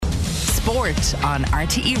Sport on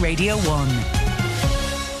RTE Radio 1.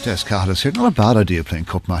 Des Cahill is here. Not a bad idea playing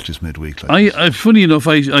cup matches midweek. Funny enough,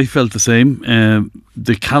 I felt the same.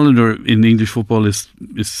 The calendar in English football is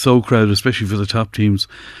so crowded, especially for the top teams.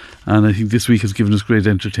 And I think this week has given us great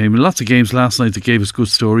entertainment. Lots of games last night that gave us good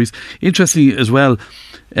stories. Interesting as well,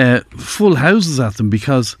 full houses at them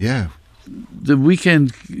because the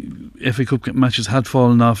weekend FA Cup matches had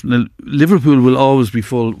fallen off. Now, Liverpool will always be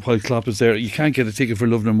full while Klopp is there. You can't get a ticket for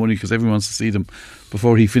love nor money because everyone wants to see them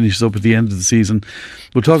before he finishes up at the end of the season.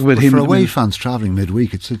 We'll talk about him. For away fans travelling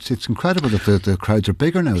midweek, it's incredible that the crowds are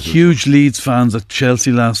bigger now. Huge Leeds fans at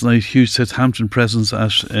Chelsea last night. Huge Southampton presence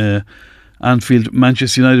at Anfield.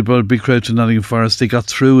 Manchester United brought a big crowd to Nottingham Forest. They got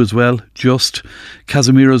through as well. Just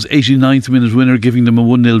Casemiro's 89th minute winner, giving them a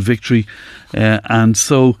 1-0 victory. And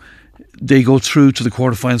so they go through to the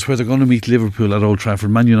quarterfinals where they're going to meet Liverpool at Old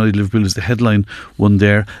Trafford. Man United Liverpool is the headline one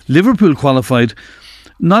there. Liverpool qualified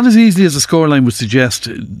not as easily as the scoreline would suggest.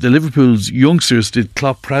 The Liverpool's youngsters did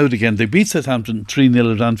Klopp proud again. They beat Southampton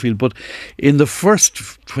 3-0 at Anfield, but in the first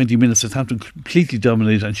 20 minutes Southampton completely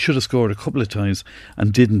dominated and should have scored a couple of times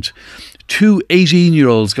and didn't. 2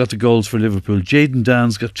 18-year-olds got the goals for Liverpool. Jayden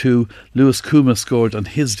Danns got 2. Lewis Kuma scored on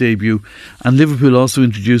his debut, and Liverpool also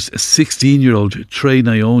introduced a 16-year-old Trey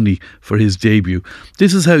Nyoni for his debut.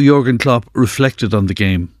 This is how Jurgen Klopp reflected on the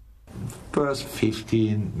game. First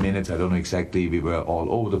 15 minutes, I don't know exactly, we were all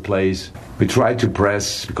over the place. We tried to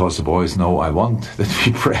press because the boys know I want that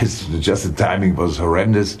we press. Just the timing was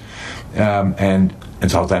horrendous. And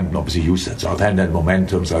Southampton obviously used that. Southampton had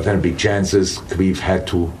momentum, Southampton big chances. We've had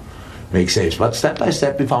to make saves. But step by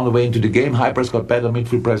step we found a way into the game. High press got better,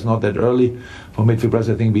 midfield press not that early. For midfield press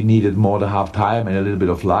I think we needed more the half time and a little bit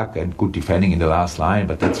of luck and good defending in the last line,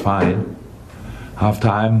 but that's fine. Half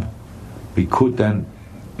time we could then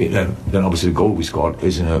obviously the goal we scored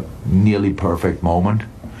is in a nearly perfect moment.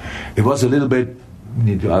 It was a little bit, you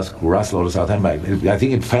need to ask Russell or Southampton, I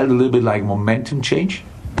think it felt a little bit like momentum change.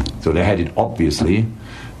 So they had it obviously,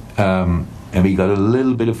 and we got a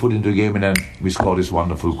little bit of foot into the game, and then we scored this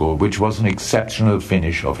wonderful goal, which was an exceptional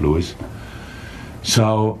finish of Lewis.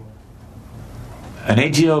 So an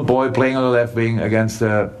 18-year-old boy playing on the left wing against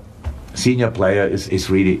a senior player is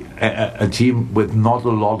really a team with not a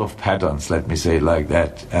lot of patterns, let me say it like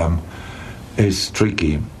that, is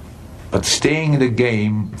tricky. But staying in the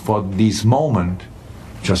game for this moment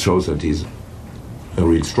just shows that he's a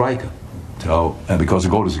real striker. So, and because the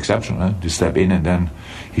goal is exceptional, to step in and then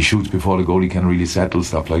he shoots before the goalie can really settle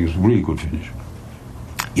stuff like it's a really good finish.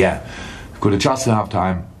 Yeah, could adjust at half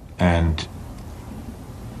time and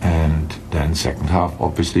then second half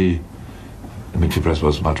obviously the midfield press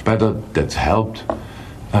was much better. That's helped,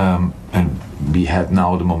 and we had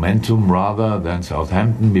now the momentum rather than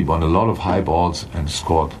Southampton. We won a lot of high balls and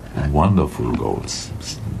scored wonderful goals.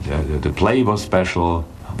 The play was special,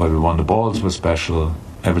 but we won the balls was special.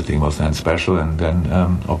 Everything was then special, and then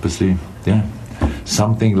obviously,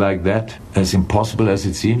 something like that, as impossible as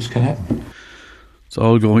it seems, can happen. It's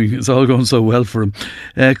all going so well for him.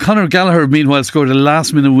 Conor Gallagher, meanwhile, scored a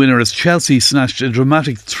last-minute winner as Chelsea snatched a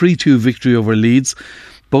dramatic 3-2 victory over Leeds.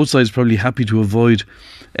 Both sides probably happy to avoid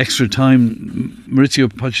extra time. Mauricio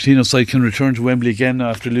Pochettino's side can return to Wembley again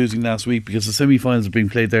now after losing last week because the semi-finals are being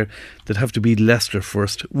played there that have to beat Leicester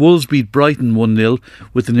first. Wolves beat Brighton 1-0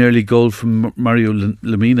 with an early goal from Mario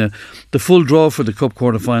Lemina. The full draw for the Cup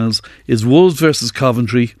quarter-finals is Wolves versus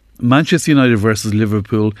Coventry, Manchester United versus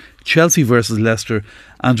Liverpool, Chelsea versus Leicester,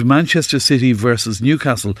 and Manchester City versus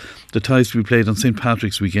Newcastle, the ties to be played on St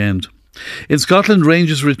Patrick's weekend. In Scotland,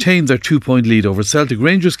 Rangers retained their 2-point lead over Celtic.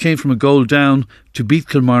 Rangers came from a goal down to beat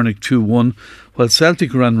Kilmarnock 2-1, while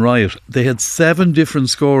Celtic ran riot. They had 7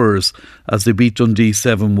 different scorers as they beat Dundee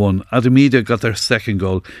 7-1. Adamida got their second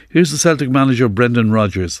goal. Here's the Celtic manager, Brendan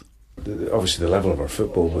Rodgers. Obviously the level of our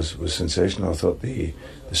football was sensational. I thought the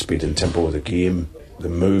speed and tempo of the game, the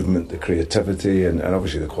movement, the creativity, and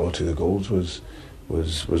obviously the quality of the goals was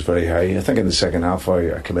very high. I think in the second half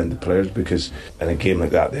I commend the players because in a game like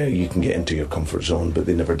that there you can get into your comfort zone, but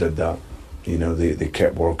they never did that. You know, they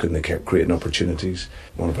kept working, they kept creating opportunities.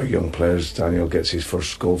 One of our young players, Daniel, gets his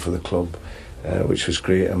first goal for the club, which was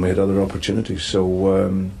great, and we had other opportunities.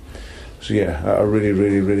 So yeah, a really,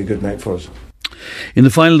 really, really good night for us. In the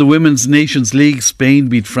final, the Women's Nations League, Spain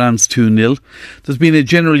beat France 2-0. There's been a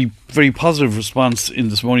generally very positive response in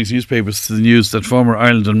this morning's newspapers to the news that former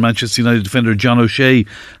Ireland and Manchester United defender John O'Shea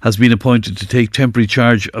has been appointed to take temporary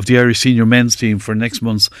charge of the Irish senior men's team for next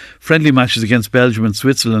month's friendly matches against Belgium and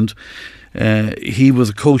Switzerland. He was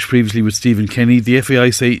a coach previously with Stephen Kenny. The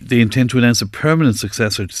FAI say they intend to announce a permanent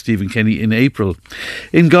successor to Stephen Kenny in April.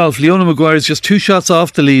 In golf, Leona Maguire is just 2 shots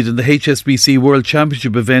off the lead in the HSBC World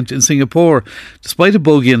Championship event in Singapore. Despite a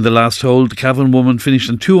bogey in the last hole, the Cavan woman finished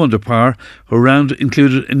on 2 under par. Her round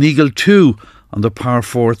included an eagle 2 on the par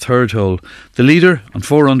 4 third hole. The leader on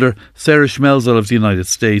 4 under, Sarah Schmelzel of the United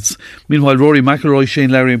States. Meanwhile, Rory McIlroy,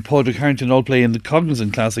 Shane Lowry and Padraig Harrington all play in the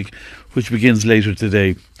Cognizant Classic, which begins later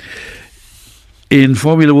today. In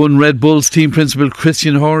Formula 1, Red Bull's team principal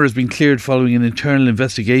Christian Horner has been cleared following an internal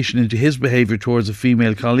investigation into his behaviour towards a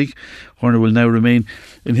female colleague. Horner will now remain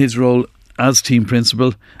in his role as team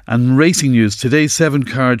principal. And racing news, today's 7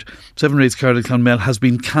 race card at Clonmel has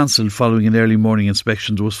been cancelled following an early morning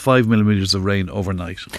inspection. There was 5 millimetres of rain overnight.